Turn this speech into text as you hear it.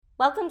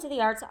Welcome to the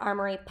Arts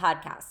Armory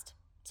podcast.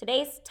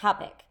 Today's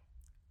topic,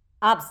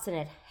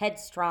 Obstinate,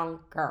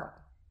 Headstrong Girl.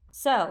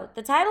 So,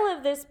 the title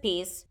of this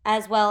piece,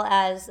 as well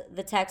as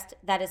the text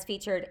that is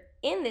featured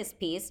in this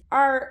piece,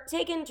 are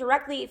taken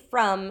directly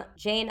from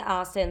Jane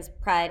Austen's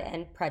Pride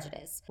and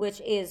Prejudice,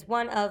 which is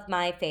one of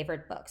my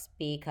favorite books,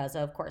 because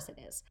of course it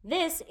is.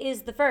 This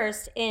is the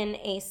first in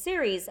a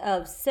series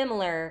of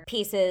similar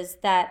pieces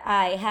that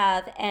I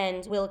have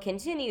and will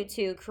continue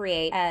to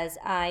create as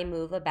I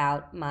move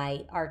about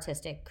my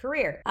artistic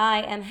career.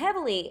 I am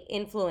heavily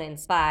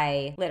influenced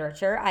by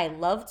literature. I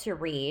love to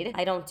read.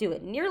 I don't do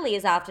it nearly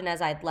as often as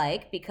I'd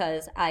like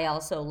because I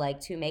also like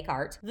to make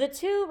art. The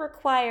two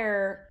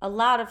require a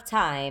lot of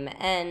time,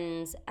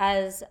 and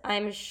as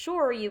I'm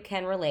sure you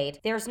can relate,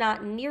 there's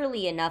not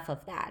nearly enough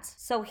of that.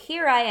 So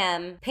here I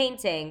am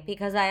painting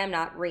because I am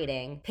not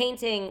reading,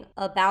 painting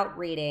about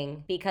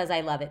reading because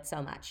I love it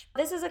so much.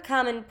 This is a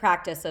common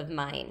practice of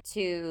mine,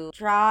 to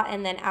draw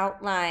and then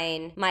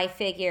outline my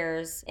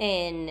figures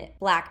in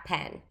black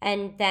pen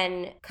and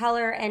then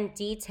color and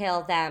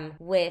detail them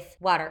with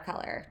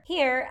watercolor.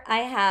 Here I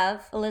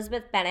have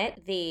Elizabeth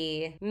Bennet,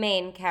 the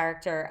main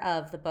character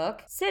of the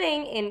book,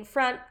 sitting in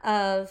front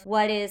of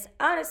what is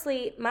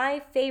honestly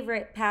my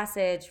favorite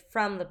passage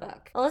from the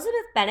book.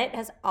 Elizabeth Bennet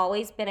has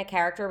always been a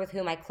character with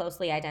whom I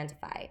closely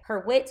identify. Her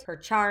wit, her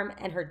charm,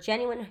 and her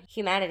genuine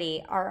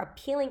humanity are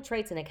appealing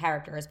traits in a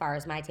character as far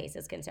as my taste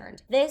is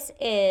concerned. This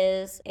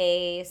is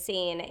a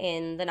scene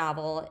in the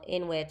novel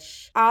in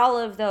which all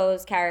of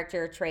those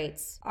character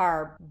traits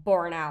are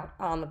borne out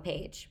on the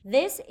page.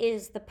 This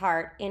is the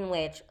part in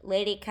which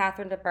Lady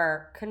Catherine de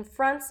Bourgh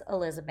confronts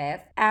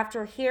Elizabeth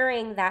after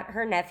hearing that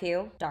her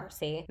nephew,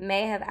 Darcy,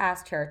 may have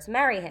asked her to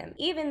marry him,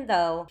 even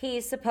though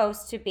he's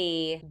supposed to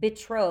be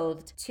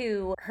betrothed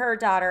to her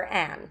daughter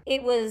Anne.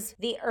 It was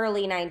the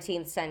early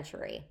 19th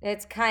century.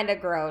 It's kind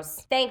of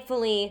gross.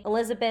 Thankfully,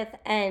 Elizabeth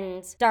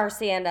and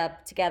Darcy end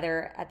up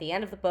together at the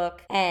end of the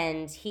book,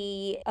 and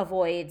he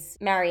avoids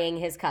marrying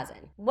his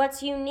cousin.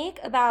 What's unique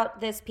about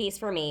this piece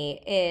for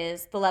me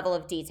is the level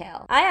of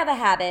detail. I have a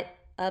habit,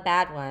 a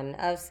bad one,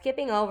 of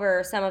skipping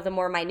over some of the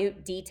more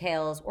minute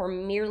details or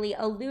merely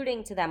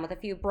alluding to them with a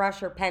few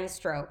brush or pen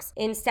strokes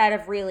instead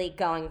of really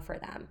going for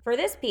them. For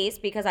this piece,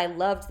 because I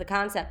loved the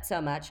concept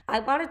so much, I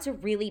wanted to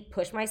really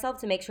push myself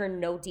to make sure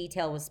no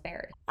detail was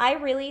spared. I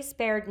really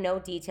spared no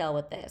detail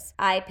with this.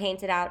 I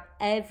painted out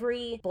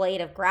every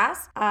blade of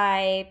grass.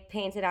 I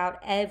painted out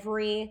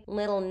every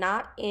little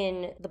knot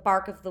in the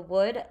bark of the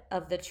wood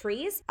of the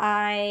trees.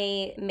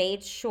 I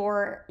made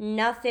sure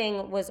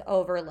nothing was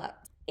overlooked.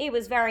 It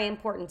was very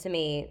important to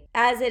me,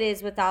 as it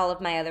is with all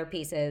of my other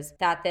pieces,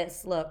 that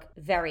this look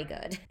very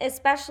good,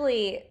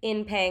 especially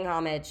in paying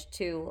homage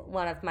to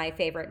one of my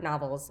favorite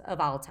novels of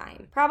all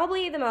time.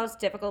 Probably the most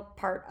difficult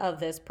part of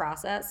this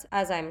process,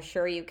 as I'm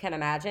sure you can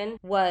imagine,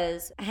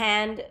 was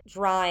hand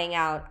drawing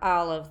out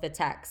all of the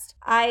text.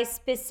 I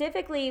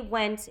specifically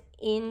went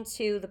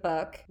into the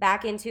book,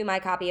 back into my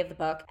copy of the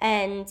book,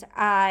 and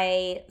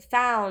I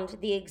found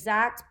the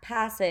exact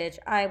passage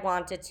I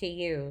wanted to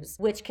use,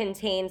 which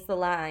contains the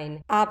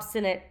line,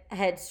 "Obstinate,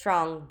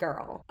 headstrong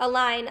girl," a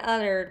line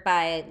uttered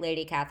by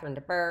Lady Catherine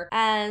de Bourgh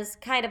as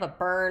kind of a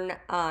burn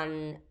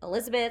on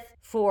Elizabeth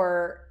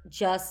for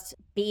just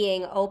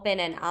being open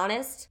and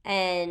honest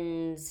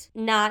and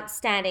not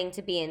standing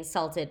to be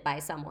insulted by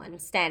someone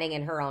standing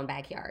in her own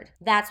backyard.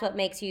 That's what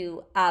makes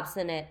you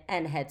obstinate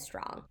and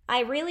headstrong.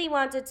 I really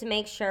wanted to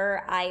make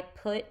sure I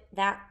put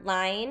that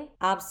line,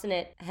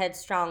 "obstinate,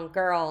 headstrong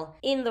girl,"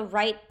 in the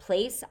right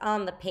place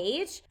on the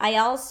page. I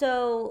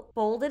also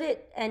folded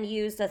it and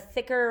used a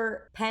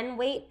thicker pen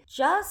weight,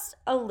 just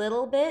a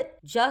little bit,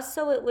 just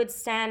so it would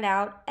stand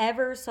out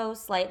ever so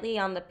slightly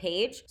on the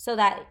page so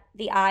that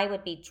the eye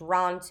would be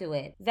drawn to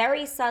it.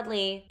 Very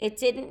subtly, it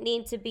didn't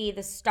need to be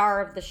the star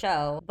of the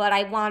show, but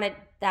I wanted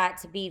that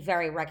to be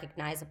very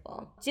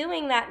recognizable.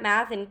 Doing that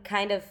math and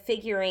kind of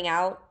figuring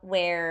out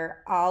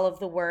where all of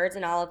the words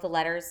and all of the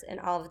letters and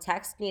all of the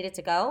text needed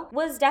to go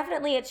was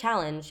definitely a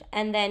challenge.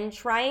 And then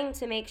trying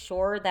to make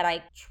sure that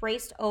I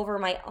traced over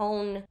my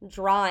own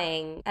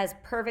drawing as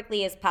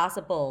perfectly as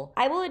possible.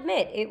 I will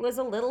admit it was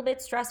a little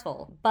bit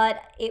stressful,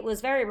 but it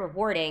was very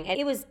rewarding, and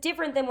it was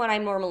different than what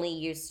I'm normally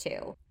used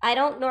to. I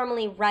don't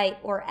normally write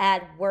or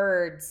add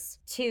words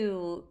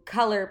to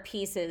color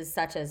pieces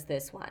such as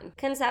this one.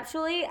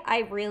 Conceptually,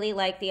 I really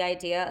like the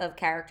idea of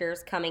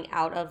characters coming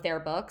out of their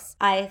books.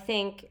 I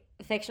think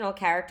fictional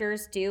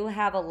characters do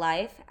have a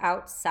life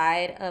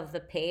outside of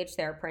the page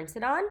they're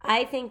printed on.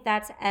 I think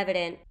that's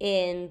evident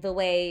in the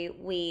way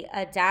we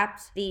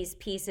adapt these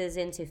pieces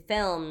into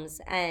films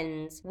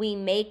and we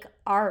make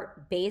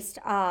art based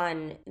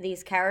on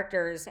these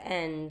characters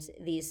and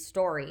these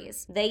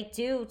stories. They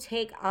do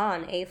take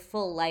on a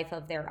full life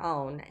of their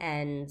own,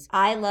 and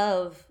I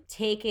love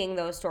taking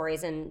those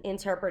stories and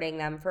interpreting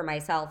them for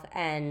myself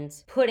and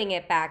putting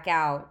it back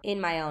out in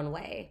my own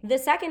way. The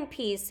second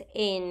piece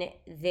in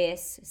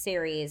this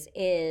series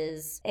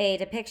is a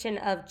depiction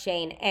of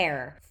Jane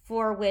Eyre.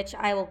 for which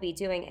I will be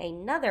doing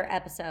another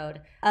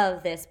episode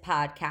of this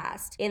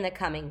podcast in the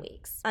coming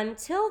weeks.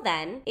 Until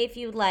then, if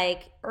you'd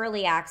like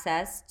early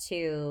access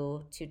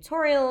to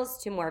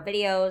tutorials, to more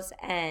videos,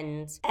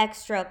 and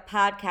extra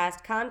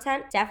podcast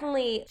content,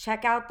 definitely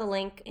check out the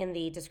link in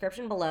the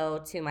description below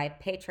to my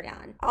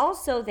Patreon.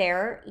 Also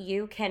there,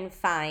 you can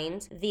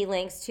find the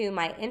links to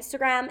my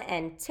Instagram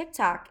and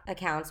TikTok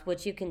accounts,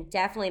 which you can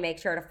definitely make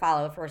sure to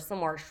follow for some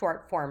more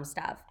short form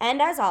stuff.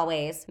 And as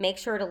always, make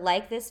sure to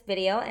like this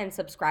video and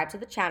subscribe to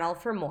the channel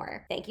for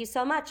more. Thank you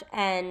so much,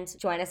 and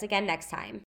join us again next time.